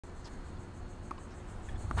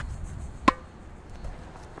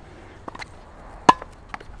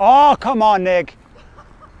Oh, come on, Nick.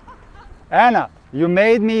 Anna, you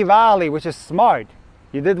made me volley, which is smart.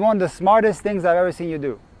 You did one of the smartest things I've ever seen you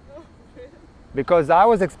do. Because I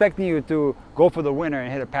was expecting you to go for the winner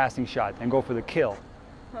and hit a passing shot and go for the kill.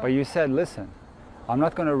 But you said, listen, I'm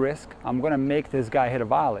not going to risk. I'm going to make this guy hit a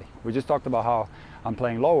volley. We just talked about how I'm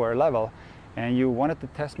playing lower level, and you wanted to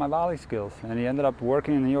test my volley skills, and he ended up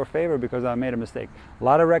working in your favor because I made a mistake. A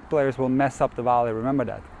lot of rec players will mess up the volley, remember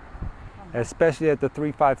that. Especially at the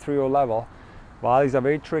 3-5, 3-0 level. Volleys are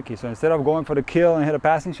very tricky, so instead of going for the kill and hit a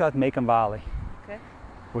passing shot, make them volley. Okay.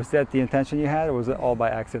 Was that the intention you had, or was it all by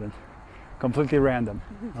accident? Completely random.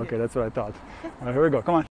 Okay, that's what I thought. All right, here we go, come on.